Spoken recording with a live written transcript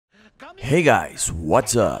Hey guys,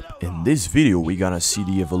 what's up? In this video we're gonna see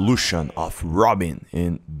the evolution of Robin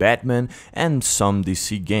in Batman and some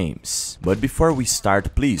DC games. But before we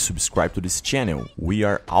start, please subscribe to this channel. We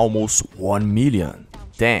are almost 1 million.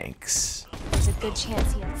 Thanks! There's a good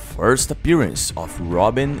chance here. First appearance of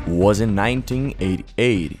Robin was in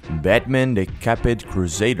 1988, Batman the Caped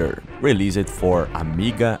Crusader, released for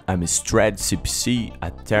Amiga, Amstrad CPC,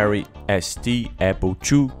 Atari ST, Apple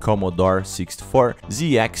II, Commodore 64,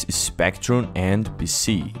 ZX Spectrum and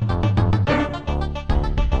PC.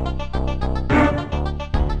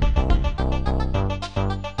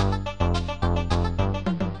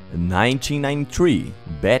 1993,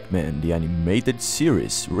 Batman the Animated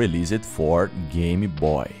Series, released for Game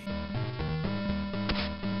Boy.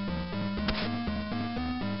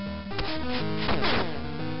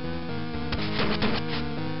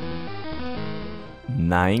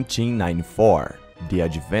 (1994), The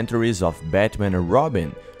Adventures of Batman and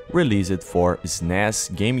Robin, released for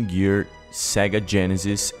SNES, Game Gear, Sega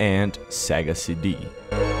Genesis and Sega CD.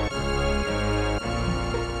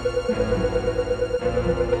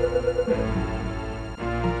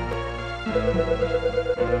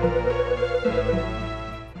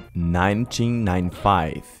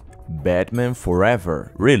 (1995), Batman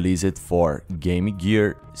Forever, released for Game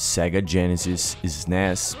Gear, Sega Genesis,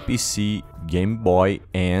 SNES, PC, Game Boy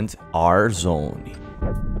and RZON.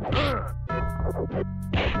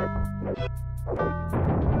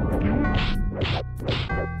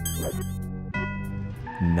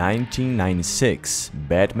 1996,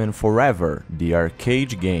 Batman Forever, the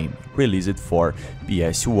arcade game, released for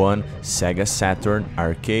PS1, Sega Saturn,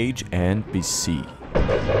 arcade and PC.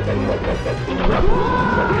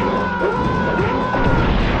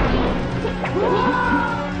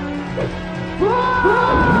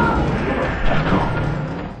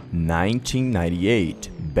 1998,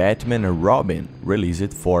 Batman and Robin,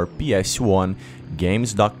 released for PS1,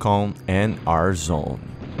 Games.com and RZON.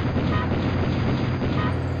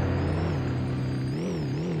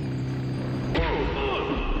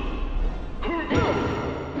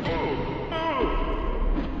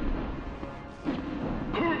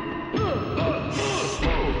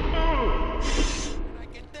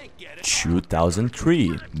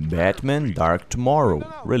 2003, Batman Dark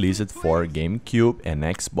Tomorrow, released for GameCube and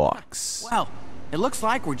Xbox. Well, it looks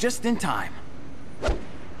like we're just in time.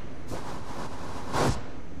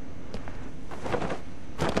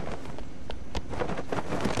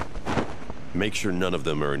 Make sure none of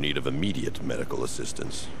them are in need of immediate medical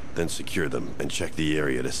assistance. Then secure them and check the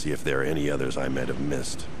area to see if there are any others I might have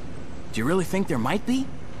missed. Do you really think there might be?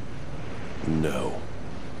 No.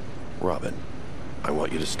 Robin, I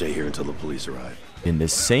want you to stay here until the police arrive. In the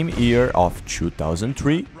same year of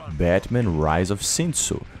 2003, Batman Rise of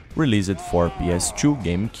Shinsu, released for PS2,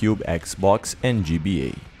 GameCube, Xbox and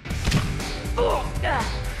GBA.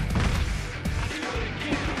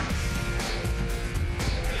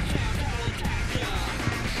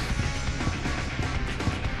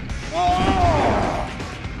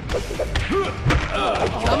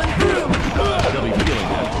 Coming through! They'll be feeling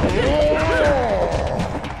that.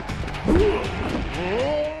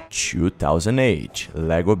 2008,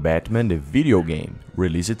 Lego Batman the video game,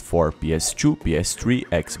 released for PS2, PS3,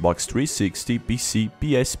 Xbox 360, PC,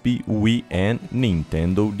 PSP, Wii and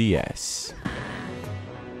Nintendo DS.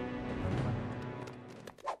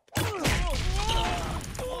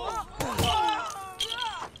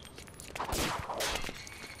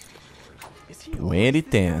 In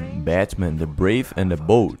 2010, Batman the Brave and the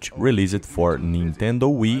Bold, released for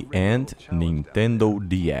Nintendo Wii and Nintendo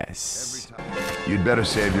DS. You'd better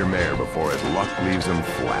save your mare before his luck leaves him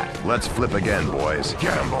flat. Let's flip again, boys.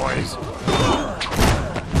 Get him, boys!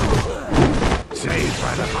 Saved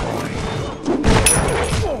by the coin.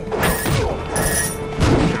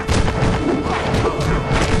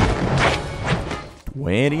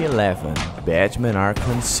 2011, Batman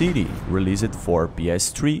Arkham City, released for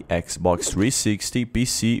PS3, Xbox 360,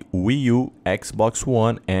 PC, Wii U, Xbox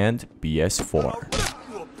One and PS4.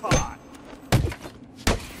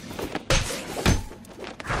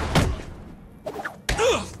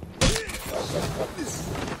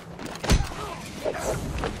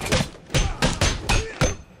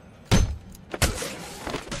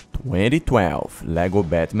 In 2012, Lego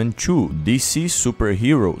Batman 2 DC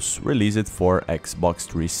Superheroes, released for Xbox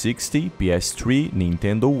 360, PS3,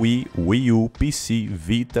 Nintendo Wii, Wii U, PC,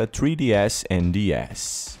 Vita, 3DS and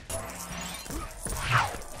DS.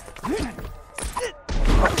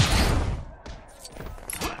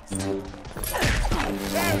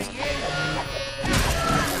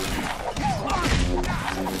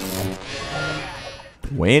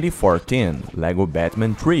 2013, 2014, Lego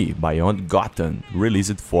Batman 3 Beyond Gotham,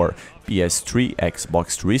 released for PS3,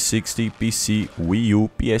 Xbox 360, PC, Wii U,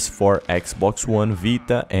 PS4, Xbox One,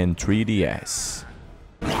 Vita, and 3DS.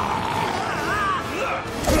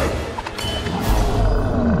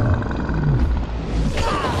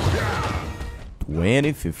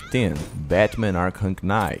 2015, Batman Arkham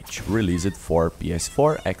Knight, released for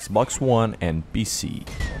PS4, Xbox One, and PC.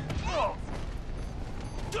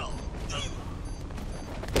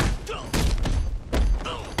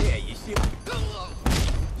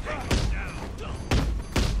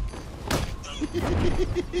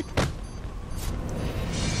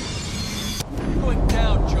 Going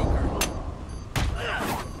down, Joker.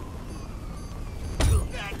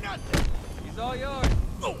 He's all yours.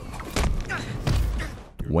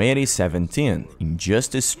 2017,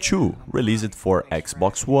 Injustice 2, released for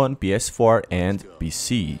Xbox One, PS4, and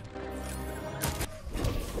PC.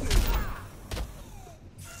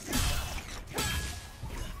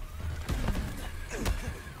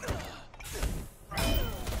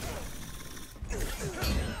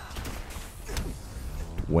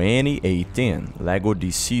 Lego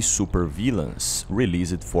DC Supervillains,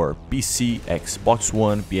 released for PC, Xbox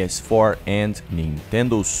One, PS4, and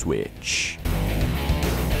Nintendo Switch.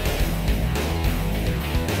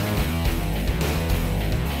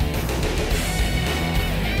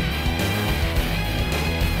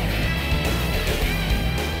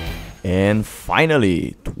 And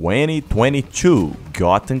finally, 2022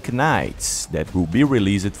 Gotham Knights, that will be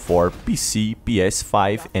released for PC,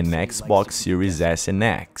 PS5 and Xbox Series S and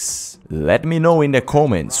X. Let me know in the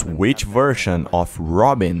comments which version of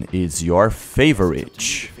Robin is your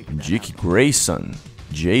favorite. Dick Grayson,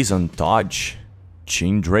 Jason Todd,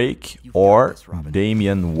 Tim Drake, or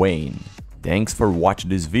Damian Wayne. Thanks for watching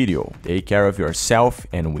this video, take care of yourself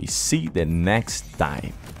and we see you the next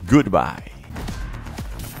time. Goodbye.